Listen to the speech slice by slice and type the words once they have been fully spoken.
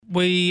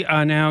we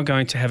are now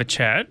going to have a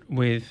chat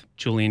with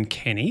Julian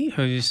Kenny,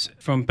 who's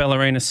from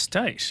Ballarine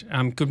Estate.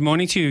 Good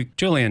morning to you,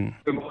 Julian.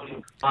 Good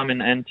morning,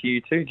 Simon, and to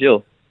you too,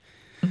 Jill.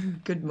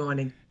 Good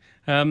morning.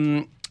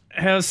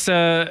 How's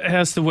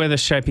the weather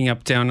shaping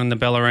up down on the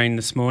Bellarine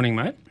this morning,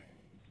 mate?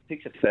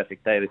 It's a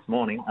perfect day this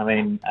morning. I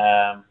mean,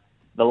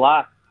 the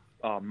last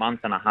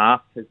month and a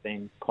half has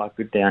been quite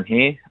good down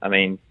here. I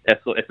mean,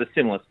 it's a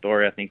similar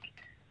story, I think,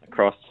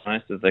 across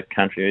most of the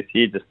country this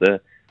year. Just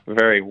a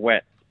very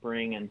wet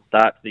spring and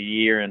start to the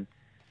year, and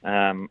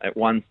at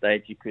one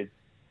stage you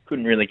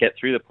couldn't really get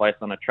through the place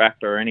on a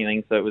tractor or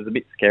anything, so it was a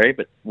bit scary.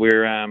 But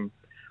we're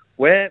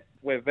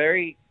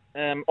very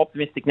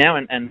optimistic now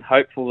and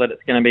hopeful that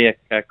it's going to be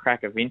a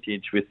cracker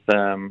vintage with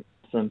some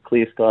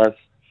clear skies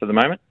for the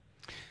moment.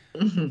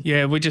 Mm-hmm.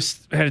 Yeah, we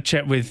just had a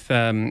chat with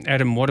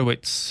Adam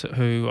Wadowitz,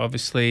 who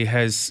obviously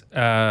has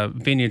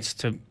vineyards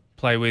to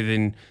play with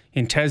in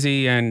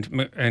Tassie and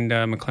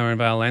McLaren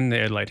Vale and the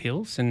Adelaide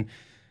Hills, and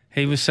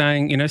he was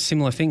saying,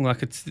 similar thing,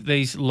 like it's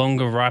these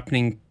longer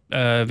ripening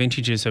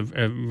vintages are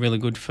really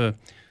good for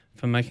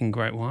making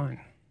great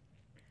wine.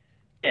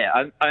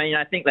 Yeah, I mean,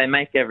 I think they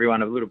make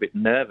everyone a little bit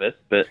nervous,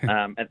 but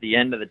at the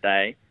end of the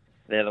day,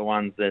 they're the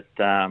ones that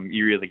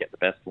you really get the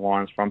best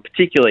wines from,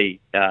 particularly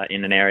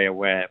in an area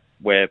where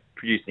we're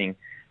producing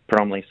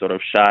predominantly sort of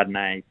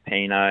Chardonnay,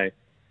 Pinot,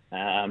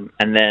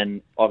 and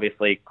then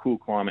obviously cool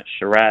climate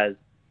Shiraz,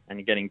 and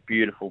you're getting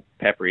beautiful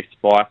peppery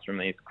spice from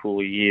these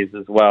cooler years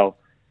as well.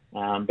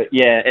 But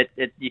yeah,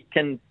 you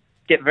can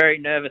get very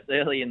nervous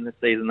early in the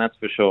season, that's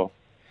for sure.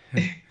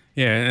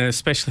 Yeah, and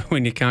especially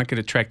when you can't get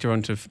a tractor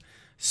onto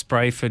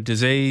spray for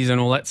disease and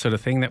all that sort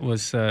of thing. That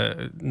was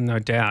no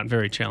doubt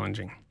very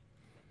challenging.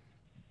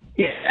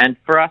 Yeah, and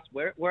for us,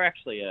 we're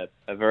actually a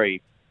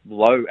very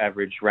low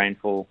average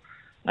rainfall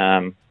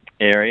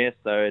area,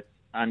 so it's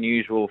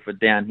unusual for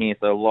down here.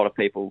 So a lot of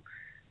people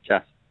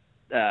just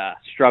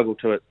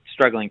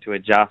struggling to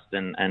adjust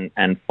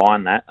and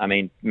find that. I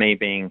mean, me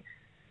being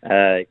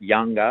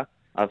younger,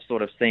 I've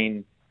sort of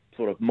seen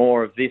sort of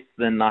more of this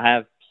than I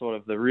have sort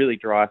of the really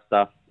dry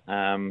stuff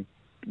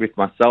with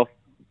myself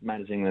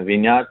managing the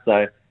vineyard.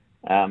 So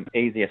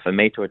easier for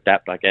me to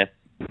adapt, I guess.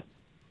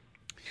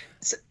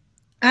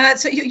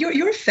 So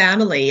your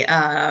family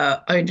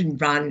owned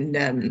and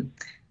run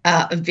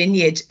a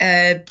vineyard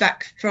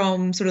back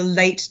from sort of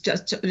late,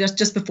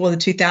 just before the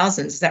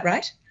 2000s. Is that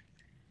right?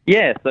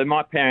 Yeah. So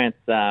my parents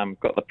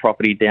got the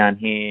property down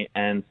here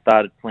and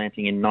started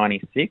planting in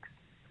 '96,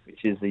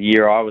 which is the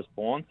year I was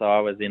born. So I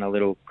was in a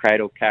little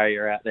cradle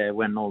carrier out there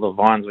when all the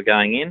vines were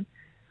going in.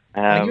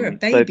 You're a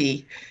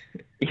baby.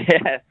 So,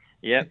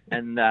 yeah.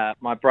 And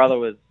my brother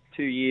was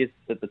 2 years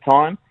at the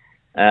time.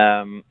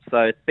 So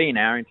it's been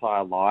our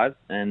entire lives,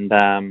 and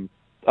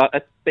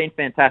it's been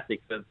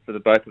fantastic for the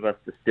both of us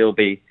to still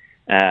be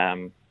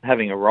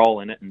having a role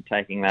in it and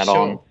taking that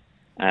on,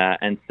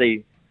 and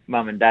see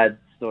Mum and Dad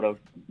sort of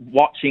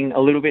watching a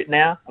little bit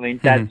now. I mean,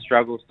 Dad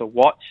struggles to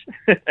watch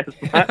as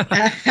much.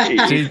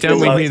 Don't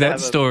we hear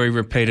that story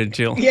repeated,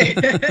 Jill?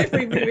 Yeah,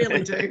 we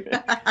really do.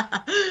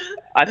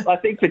 I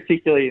think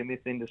particularly in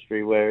this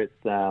industry where it's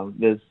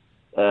there's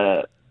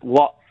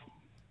lots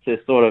to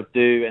sort of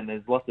do, and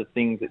there's lots of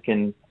things that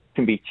can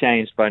be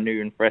changed by new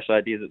and fresh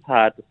ideas. It's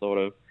hard to sort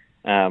of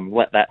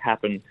let that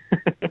happen.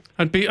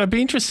 I'd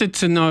be interested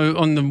to know,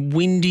 on the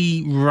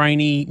windy,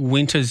 rainy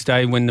winter's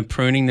day when the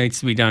pruning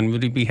needs to be done,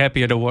 would you be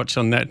happier to watch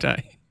on that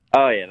day?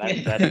 Oh yeah,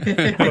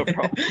 that's not a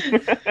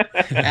problem.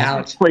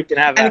 Ouch. We can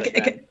have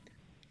that.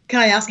 Can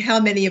I ask, how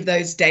many of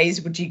those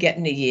days would you get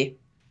in a year?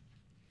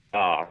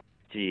 Oh,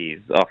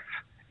 geez.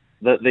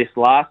 This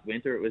last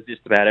winter, it was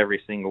just about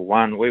every single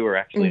one. We were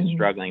actually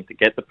struggling to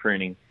get the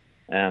pruning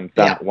done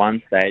at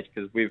one stage,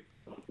 because we're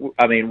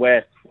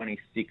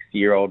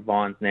 26-year-old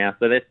vines now,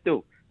 so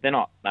they're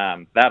not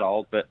that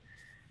old, but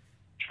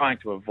trying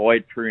to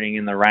avoid pruning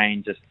in the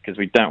rain just because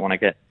we don't want to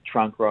get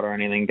trunk rot or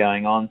anything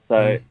going on.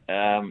 So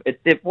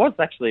it was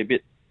actually a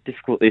bit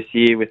difficult this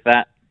year with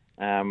that.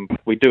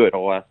 We do it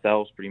all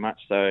ourselves pretty much,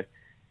 so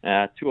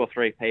 2 or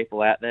 3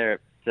 people out there,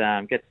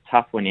 it gets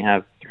tough when you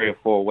have 3 or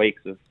 4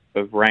 weeks of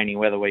rainy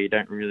weather where you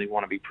don't really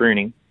want to be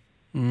pruning.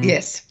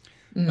 Yes.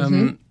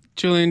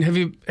 Julian, have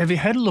you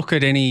had a look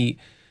at any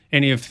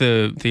of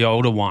the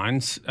older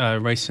wines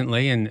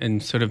recently,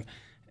 and sort of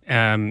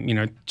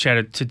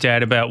chatted to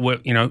Dad about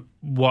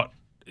what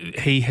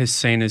he has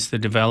seen as the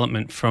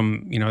development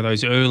from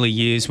those early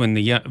years when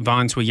the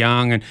vines were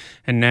young,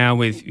 and now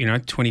with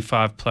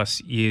 25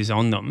 plus years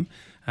on them,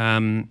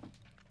 how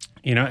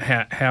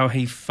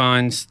he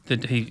finds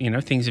that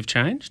things have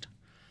changed?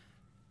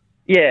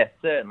 Yeah,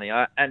 certainly.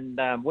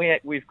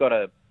 We've got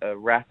a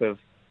rack of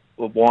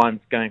wines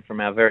going from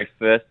our very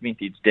first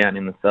vintage down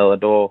in the cellar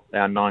door,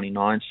 our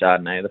 99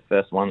 Chardonnay, the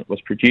first one that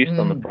was produced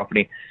on the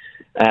property,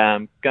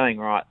 going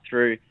right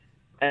through.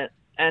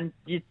 And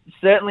you're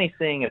certainly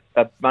seeing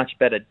a much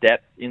better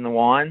depth in the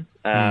wines.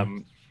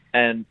 And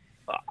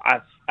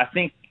I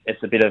think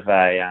it's a bit of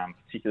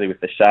particularly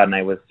with the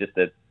Chardonnay, was just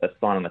a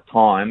sign of the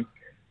time.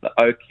 The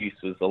oak use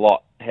was a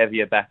lot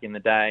heavier back in the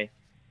day.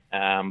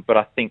 But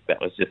I think that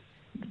was just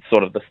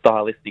sort of the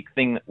stylistic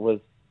thing that was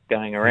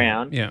going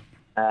around. Yeah.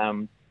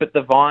 But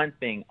the vines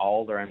being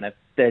older and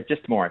they're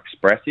just more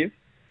expressive,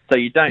 so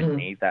you don't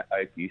need that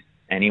oak use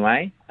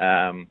anyway.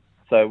 And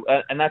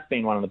that's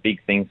been one of the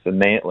big things for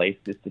me, at least,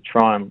 is to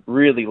try and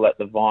really let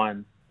the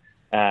vines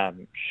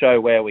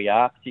show where we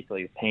are,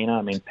 particularly with Pinot.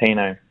 I mean,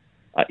 Pinot,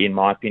 in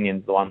my opinion,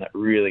 is the one that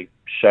really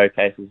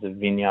showcases the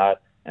vineyard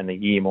and the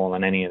year more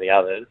than any of the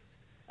others.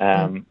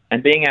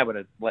 And being able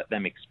to let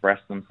them express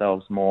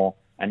themselves more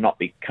and not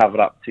be covered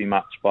up too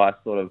much by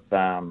sort of,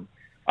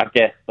 I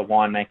guess, the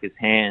winemaker's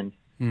hand.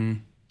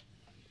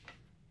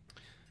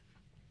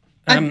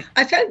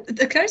 I found,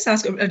 can I just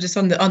ask, just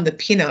on the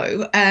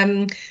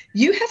Pinot,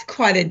 you have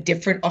quite a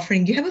different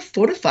offering. You have a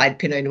fortified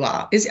Pinot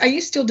Noir. Are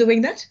you still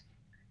doing that?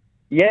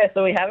 Yeah,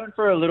 so we haven't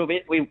for a little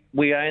bit.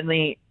 We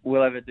only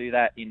will ever do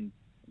that in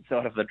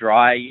sort of the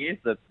drier years,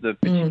 the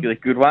particularly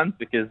good ones,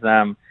 because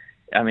I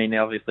mean,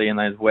 obviously in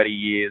those wetter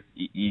years,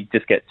 you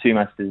just get too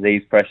much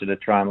disease pressure to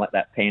try and let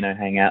that Pinot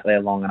hang out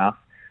there long enough.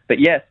 But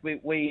yes, so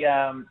it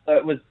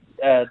was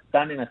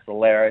done in a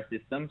Solero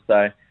system.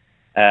 So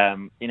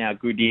in our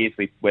good years,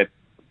 we're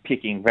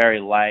picking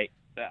very late.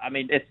 I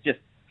mean, it's just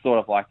sort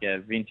of like a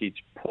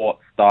vintage port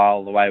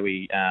style, the way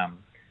we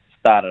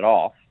started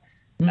off.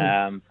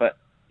 But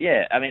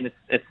yeah, I mean,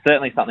 it's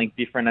certainly something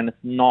different, and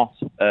it's not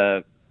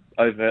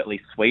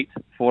overtly sweet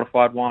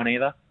fortified wine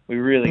either.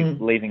 We're really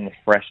leaving the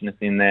freshness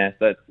in there.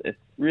 So it's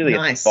really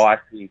a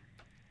spicy,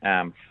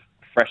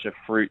 fresher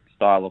fruit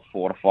style of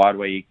fortified,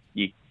 where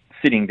you're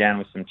sitting down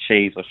with some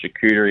cheese or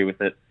charcuterie with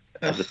it,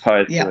 as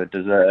opposed to a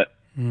dessert.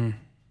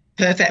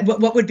 Perfect.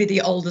 What would be the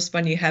oldest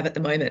one you have at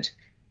the moment?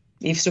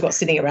 You've still got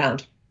sitting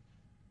around.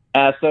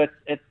 So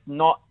it's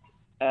not.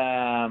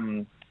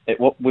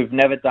 We've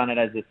never done it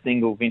as a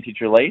single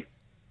vintage release.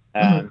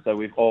 So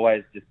we've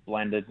always just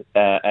blended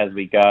as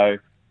we go.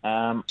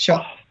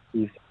 Sure.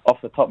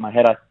 Off the top of my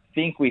head, I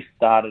think we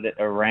started it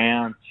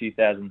around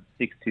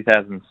 2006,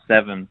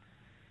 2007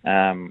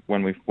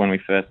 when we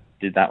first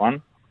did that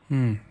one.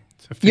 So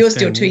you're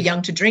still too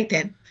young to drink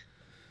then.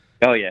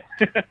 Oh yeah,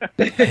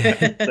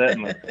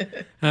 certainly.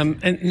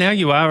 And now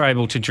you are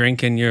able to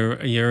drink, and you're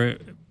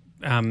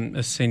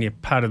a senior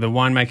part of the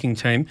winemaking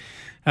team.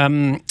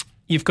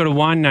 You've got a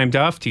wine named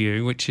after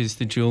you, which is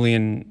the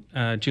Julian's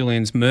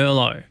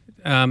Merlot.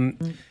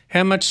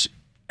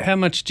 How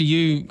much do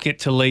you get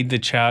to lead the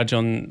charge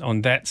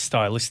on that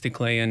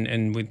stylistically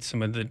and with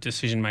some of the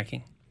decision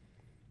making?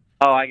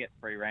 Oh, I get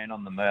free rein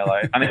on the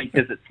Merlot. I mean,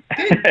 because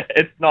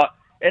it's not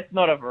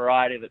a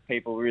variety that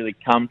people really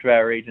come to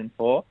our region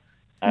for.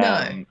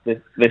 No.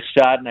 The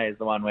Chardonnay is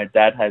the one where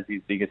Dad has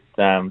his biggest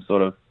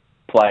sort of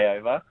play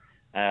over.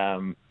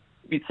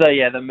 So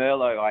yeah, the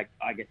Merlot,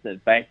 I get to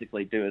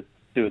basically do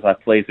as I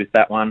please with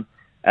that one.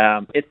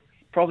 It's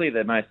probably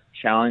the most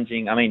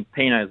challenging. I mean,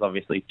 Pinot is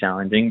obviously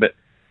challenging, but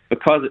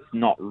because it's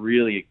not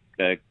really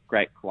a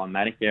great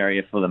climatic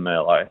area for the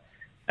Merlot,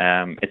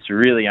 it's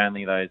really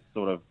only those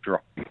sort of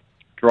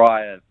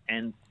drier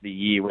ends of the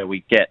year where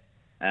we get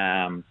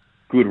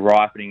good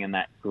ripening and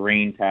that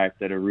green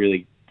character to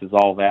really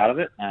dissolve out of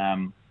it.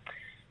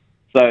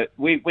 So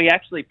we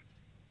actually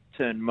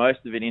turn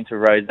most of it into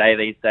rosé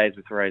these days,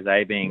 with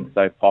rosé being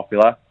so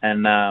popular,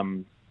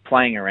 and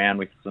playing around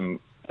with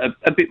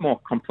a bit more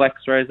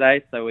complex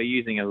rosé. So we're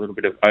using a little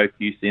bit of oak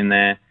use in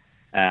there,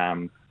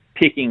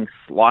 picking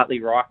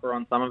slightly riper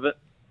on some of it,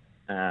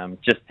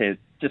 just to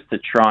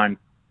try and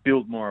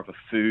build more of a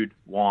food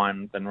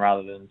wine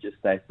rather than just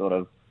a sort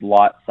of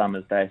light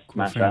summer's day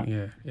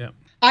smasher. Yeah.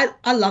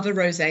 I love a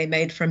rosé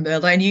made from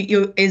Merlot. And do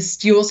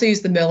you also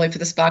use the Merlot for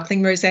the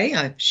sparkling rosé?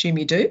 I assume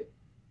you do,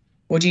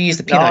 or do you use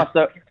the Pinot?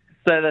 No,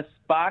 so the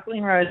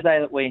sparkling rosé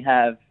that we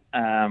have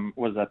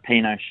was a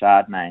Pinot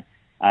Chardonnay,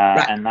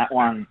 right. And that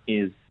one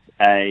is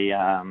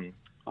it's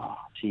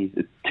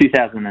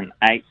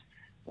 2008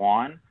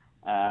 wine,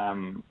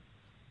 and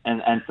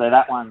so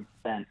that one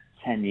spent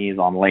 10 years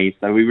on lees.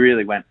 So we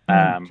really went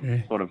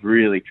sort of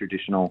really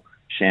traditional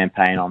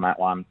champagne on that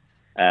one.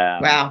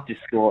 Wow.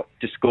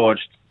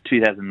 Disgorged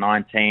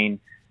 2019.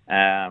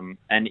 And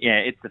yeah,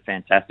 it's a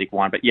fantastic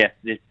wine. But yes,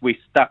 we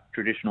stuck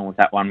traditional with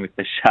that one with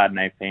the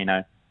Chardonnay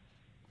Pinot.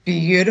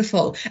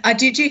 Beautiful.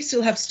 Do you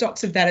still have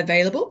stocks of that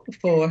available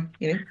for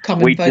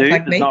common folk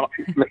like me?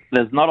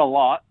 There's not a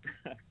lot,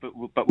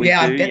 but we do.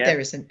 I bet there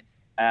isn't.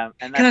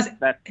 And that's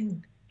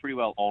pretty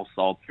well all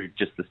sold through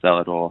just the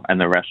cellar door and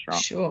the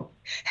restaurant. Sure.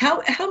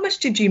 How much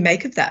did you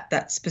make of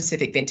that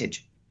specific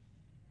vintage?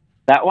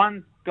 That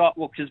one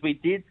because we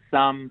did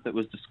some that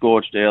was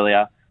disgorged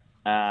earlier,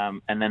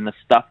 and then the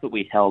stuff that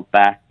we held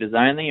back, there's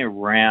only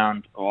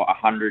around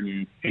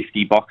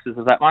 150 boxes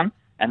of that one,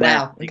 and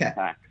wow. that's Okay.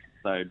 pack,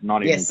 so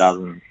not even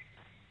dozens.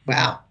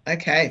 Wow.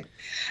 Okay.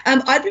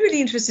 I'd be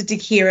really interested to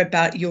hear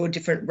about your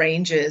different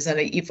ranges. I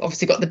know you've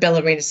obviously got the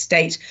Bellarine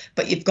estate,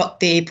 but you've got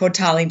the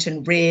Port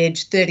Arlington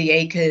Ridge, 30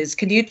 acres.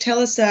 Can you tell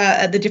us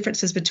the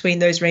differences between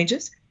those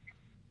ranges?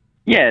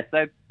 Yeah,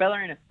 so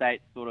Bellarine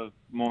estate's sort of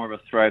more of a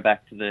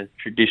throwback to the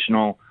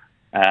traditional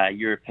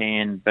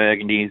European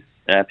Burgundies,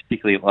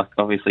 particularly like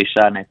obviously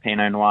Chardonnay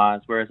Pinot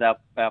Noirs, whereas our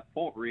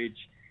Port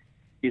Ridge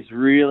is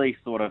really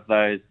sort of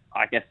those,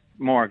 I guess,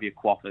 more of your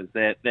quaffers.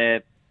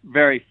 They're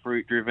very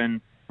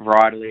fruit-driven,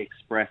 varietally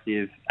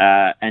expressive,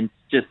 and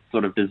just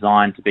sort of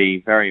designed to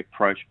be very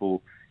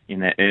approachable in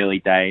their early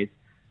days.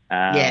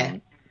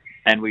 And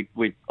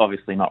we're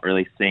obviously not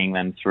really seeing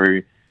them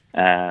through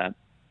the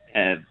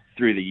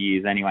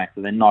years anyway,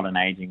 so they're not an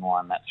aging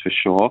one, that's for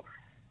sure.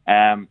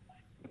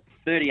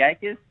 30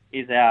 Acres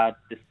is our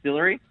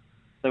distillery.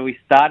 So we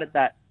started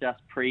that just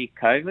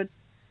pre-COVID,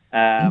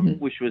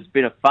 which was a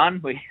bit of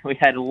fun. We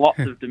had lots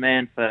of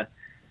demand for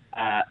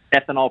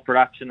ethanol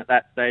production at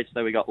that stage,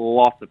 so we got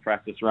lots of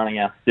practice running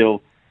our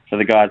still for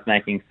the guys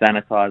making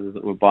sanitizers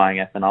that were buying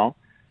ethanol.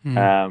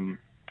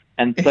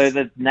 And so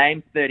the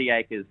name 30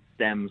 Acres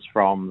stems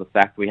from the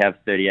fact we have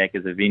 30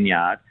 acres of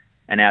vineyard,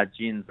 and our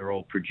gins are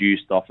all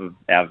produced off of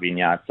our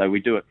vineyard. So we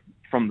do it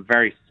from the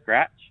very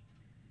scratch.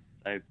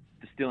 So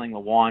distilling the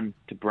wine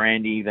to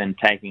brandy, then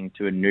taking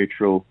to a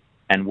neutral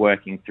and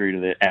working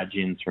through to our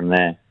gins from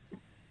there.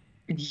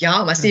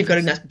 Yum. I see you've got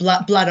a nice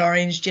blood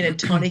orange gin and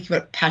tonic. You've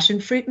got passion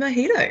fruit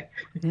mojito.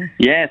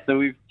 Yeah, so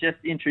we've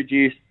just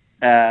introduced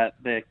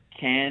the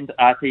canned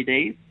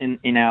RTDs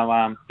in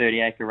our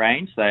 30 acre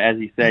range. So as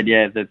you said,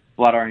 the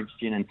blood orange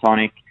gin and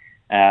tonic,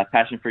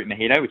 passion fruit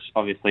mojito, which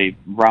obviously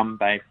rum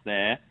based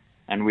there.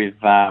 And we've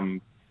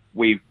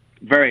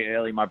very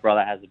early, my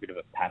brother has a bit of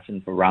a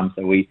passion for rum,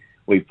 so we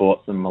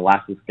bought some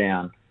molasses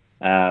down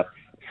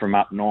from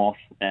up north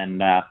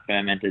and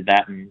fermented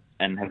that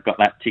and have got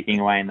that ticking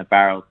away in the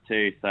barrels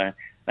too. So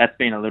that's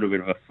been a little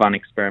bit of a fun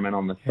experiment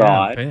on the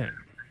side. Yeah,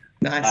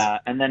 nice.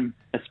 And then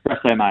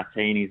espresso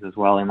martinis as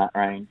well in that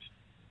range.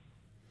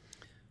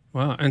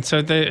 Wow. And so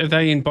are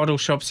they in bottle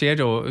shops yet,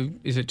 or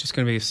is it just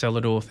going to be a cellar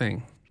door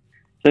thing?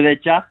 So they're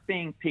just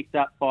being picked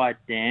up by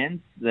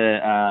Dan's,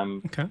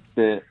 the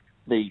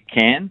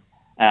can,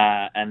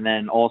 and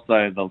then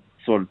also the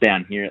sort of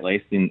down here at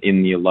least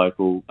in your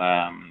local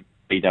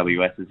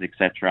BWSs,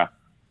 etc.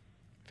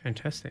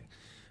 Fantastic.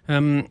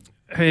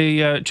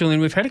 Hey, Julian,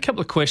 we've had a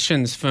couple of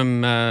questions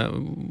from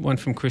one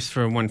from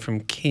Christopher and one from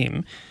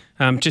Kim.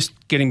 Just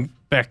getting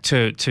back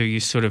to you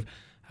sort of,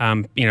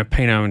 Pinot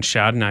and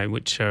Chardonnay,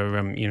 which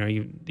are,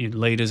 your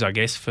leaders, I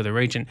guess, for the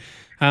region.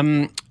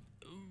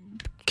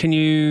 Can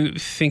you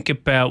think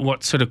about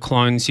what sort of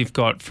clones you've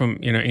got from,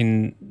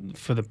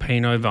 for the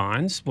Pinot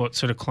vines, what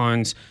sort of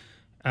clones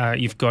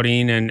you've got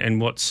in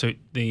and what suit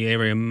the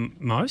area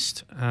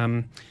most?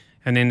 And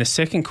then the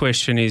second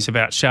question is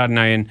about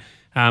Chardonnay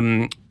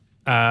and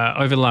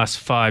over the last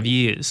 5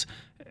 years,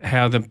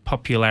 how the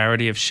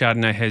popularity of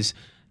Chardonnay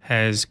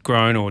has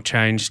grown or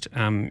changed,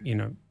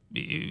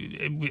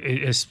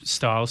 as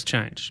styles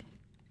change.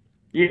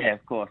 Yeah,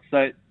 of course.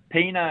 So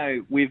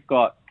Pinot, we've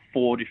got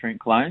 4 different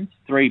clones,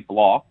 3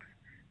 blocks.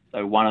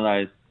 So one of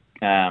those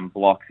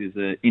blocks is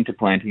an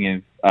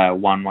interplanting of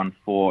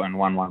 114 and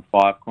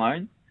 115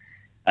 clones.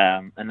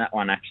 And that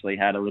one actually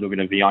had a little bit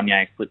of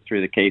Viognier slipped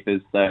through the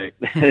keepers. So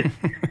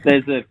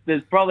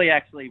there's probably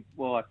actually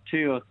 2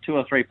 or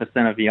 3%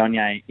 of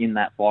Viognier in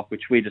that block,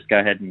 which we just go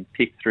ahead and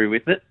pick through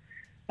with it.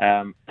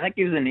 And that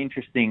gives an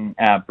interesting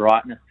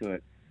brightness to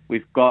it.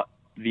 We've got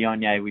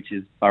Viognier, which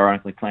is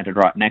ironically planted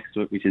right next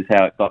to it, which is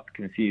how it got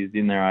confused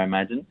in there, I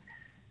imagine.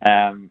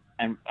 And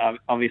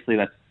obviously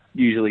that's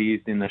usually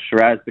used in the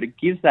Shiraz, but it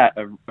gives that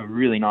a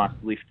really nice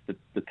lift to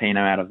the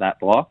Pinot out of that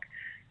block.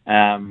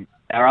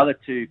 Our other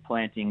 2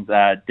 plantings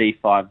are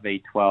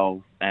D5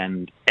 V12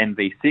 and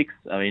MV6.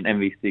 I mean,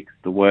 MV6,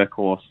 the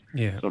workhorse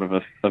sort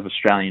of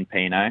Australian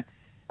Pinot.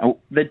 And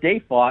the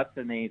D5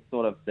 for me is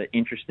sort of the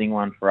interesting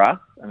one for us.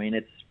 I mean,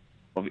 it's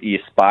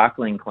your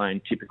sparkling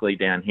clone typically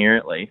down here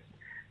at least.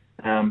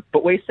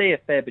 But we see a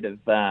fair bit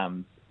of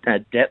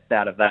depth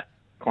out of that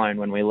clone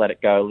when we let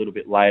it go a little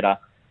bit later,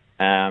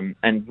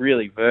 and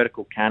really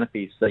vertical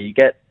canopies. So you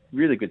get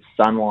really good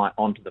sunlight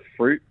onto the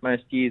fruit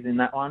most years in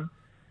that one.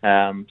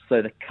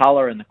 So the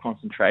colour and the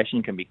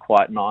concentration can be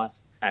quite nice,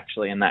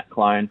 actually, in that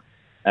clone.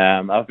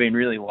 I've been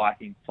really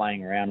liking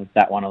playing around with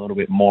that one a little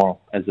bit more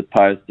as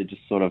opposed to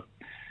just sort of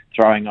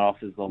throwing it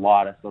off as the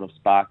lighter sort of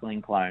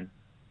sparkling clone.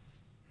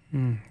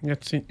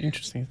 That's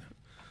interesting.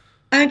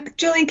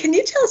 Julian, can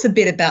you tell us a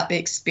bit about the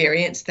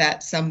experience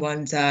that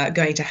someone's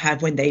going to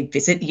have when they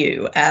visit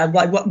you?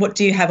 What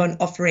do you have on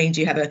offering?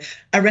 Do you have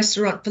a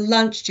restaurant for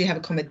lunch? Do you have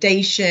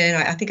accommodation?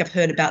 I think I've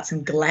heard about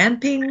some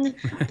glamping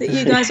that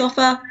you guys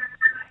offer.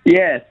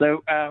 Yeah,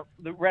 so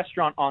the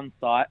restaurant on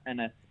site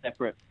and a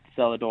separate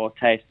cellar door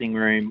tasting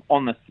room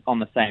on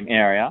the same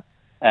area.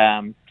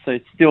 So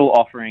it's still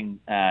offering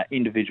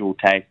individual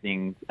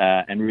tastings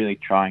and really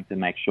trying to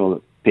make sure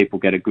that people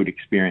get a good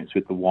experience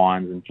with the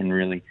wines and can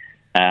really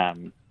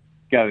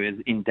go as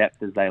in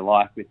depth as they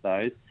like with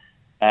those.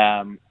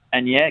 And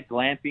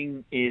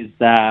glamping is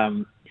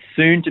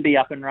soon to be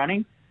up and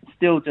running.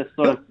 Still just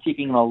sort of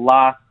ticking the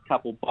last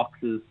couple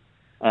boxes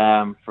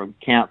from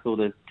council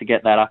to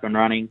get that up and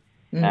running.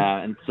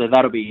 And so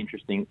that'll be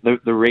interesting.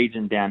 The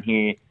region down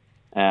here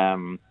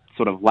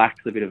sort of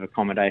lacks a bit of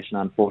accommodation,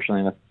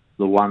 unfortunately. That's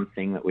the one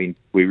thing that we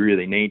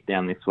really need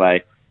down this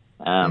way.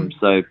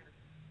 So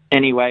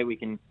any way we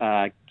can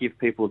give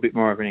people a bit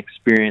more of an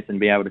experience and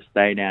be able to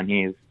stay down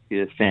here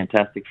is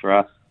fantastic for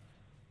us.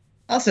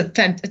 Also,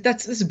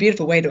 that's a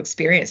beautiful way to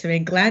experience. I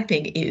mean,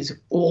 glamping is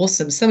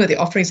awesome. Some of the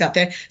offerings out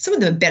there, some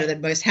of them are better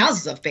than most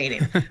houses I've been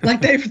in.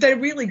 Like they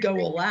really go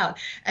all out.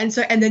 And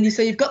then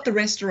you've got the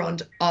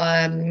restaurant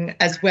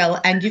as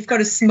well, and you've got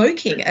a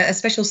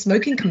special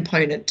smoking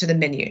component to the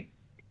menu.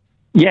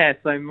 Yeah.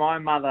 So my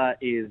mother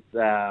is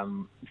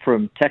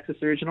from Texas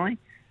originally.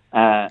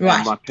 Right.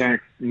 And my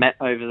parents met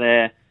over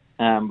there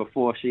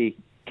before she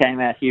came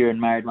out here and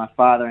married my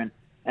father,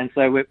 and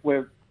so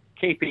we're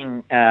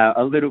keeping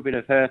a little bit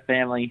of her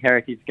family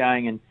heritage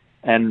going,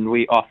 and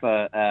we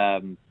offer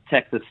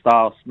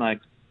Texas-style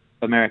smoked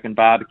American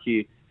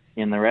barbecue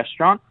in the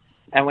restaurant.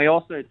 And we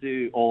also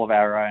do all of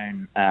our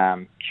own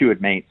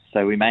cured meats.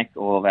 So we make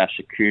all of our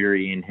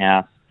charcuterie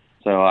in-house,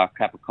 so our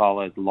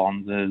capicolas,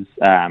 lonzas,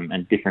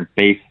 and different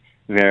beef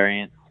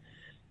variants.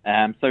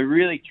 So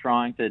really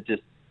trying to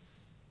just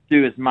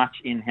do as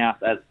much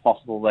in-house as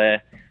possible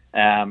there,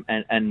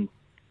 and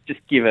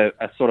just give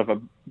a sort of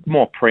a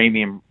more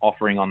premium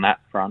offering on that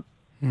front.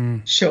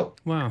 Sure.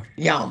 Wow.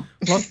 Yum.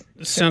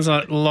 Sounds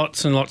like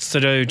lots and lots to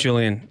do,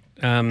 Julian.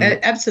 It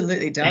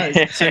absolutely does.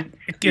 So,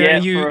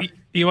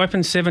 you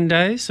open 7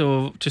 days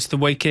or just the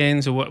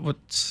weekends or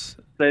what's...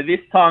 So this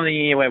time of the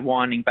year we're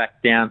winding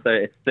back down, so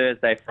it's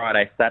Thursday,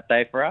 Friday,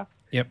 Saturday for us.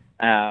 Yep.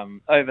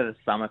 Over the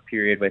summer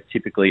period we're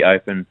typically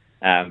open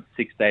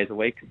 6 days a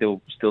week,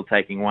 still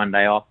taking 1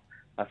 day off.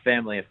 A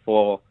family of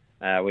 4,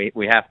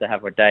 we have to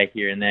have a day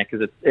here and there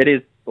because it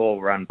is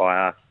all run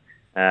by us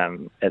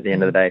at the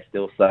end of the day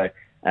still. So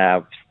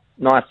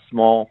nice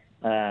small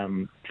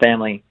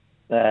family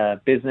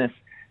business,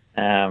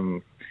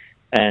 and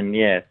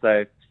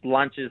so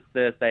lunches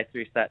Thursday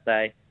through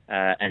Saturday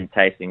and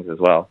tastings as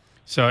well.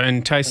 So,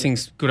 and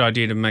tastings, good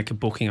idea to make a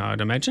booking,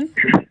 I'd imagine.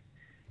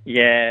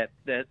 Yeah,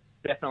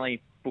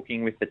 definitely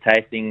booking with the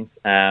tastings.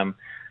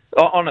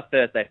 On a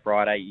Thursday,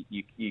 Friday,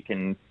 you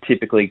can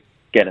typically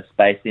get a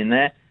space in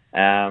there.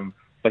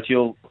 But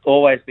you'll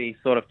always be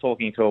sort of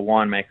talking to a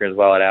winemaker as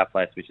well at our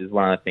place, which is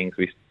one of the things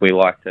we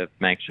like to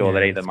make sure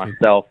that either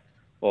myself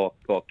or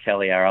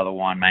Kelly, our other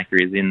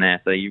winemaker, is in there.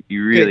 So you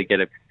really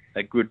get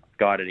a good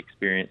guided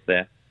experience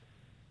there.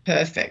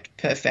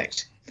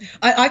 Perfect.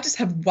 I just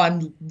have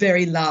one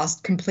very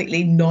last,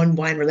 completely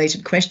non-wine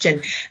related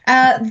question.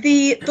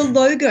 The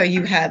logo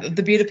you have of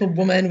the beautiful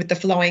woman with the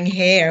flowing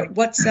hair,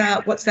 what's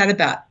that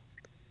about?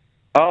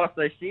 Oh,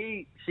 so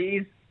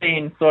she's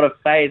been sort of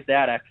phased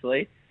out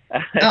actually.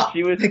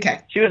 She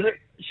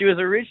was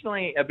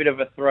originally a bit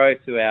of a throw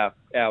to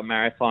our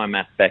maritime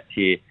aspect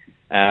here,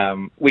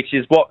 which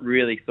is what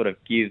really sort of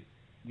gives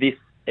this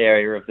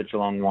area of the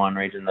Geelong wine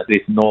region,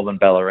 this northern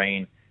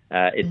Ballarine,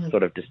 its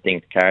sort of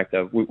distinct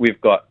character.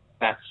 We've got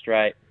Bass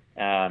Strait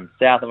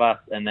south of us,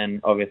 and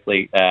then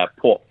obviously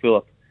Port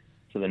Phillip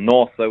to the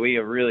north. So we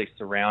are really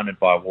surrounded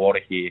by water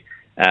here,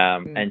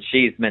 and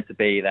she's meant to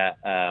be that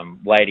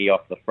lady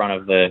off the front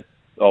of the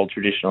old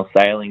traditional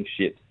sailing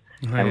ships.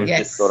 And was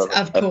just sort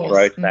of a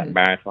throw to that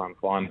maritime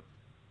climate.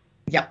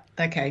 Yep.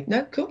 Okay.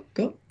 No. Cool.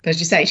 As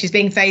you say, she's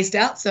being phased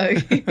out. So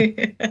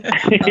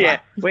yeah,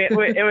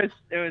 it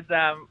was.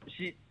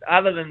 She,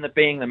 other than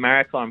being the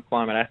maritime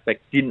climate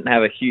aspect, didn't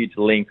have a huge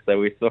link. So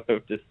we sort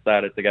of just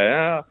started to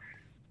go,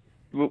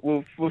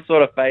 we'll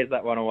sort of phase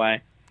that one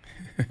away.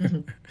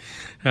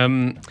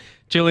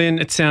 Julian,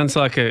 it sounds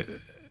like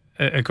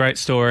a great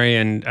story,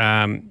 and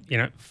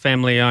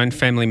family owned,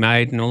 family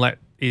made, and all that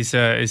is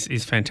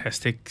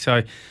fantastic.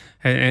 So.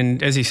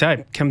 And as you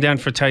say, come down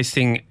for a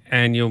tasting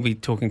and you'll be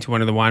talking to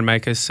one of the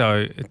winemakers.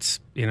 So it's,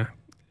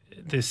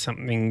 there's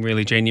something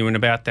really genuine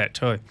about that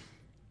too.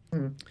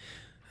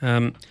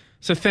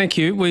 So thank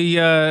you.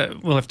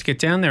 We'll have to get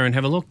down there and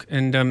have a look.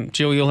 And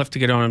Jill, you'll have to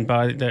get on and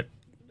buy that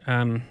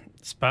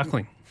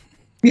sparkling.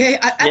 Yeah,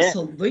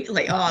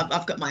 absolutely. Oh,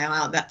 I've got my eye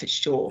on that for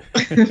sure.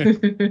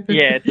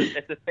 Yeah,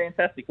 it's a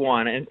fantastic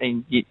wine.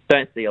 And you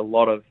don't see a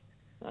lot of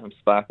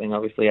sparkling,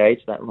 obviously,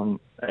 aged that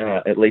long,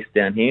 at least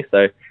down here.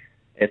 So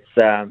it's,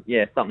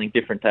 something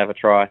different to have a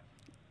try.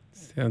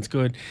 Sounds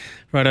good.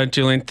 Righto,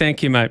 Julian.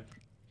 Thank you, mate.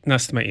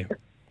 Nice to meet you.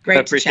 Great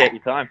I appreciate to chat.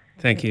 your time.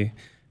 Thank you.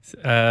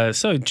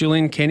 So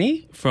Julian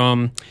Kenny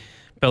from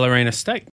Bellarine Estate.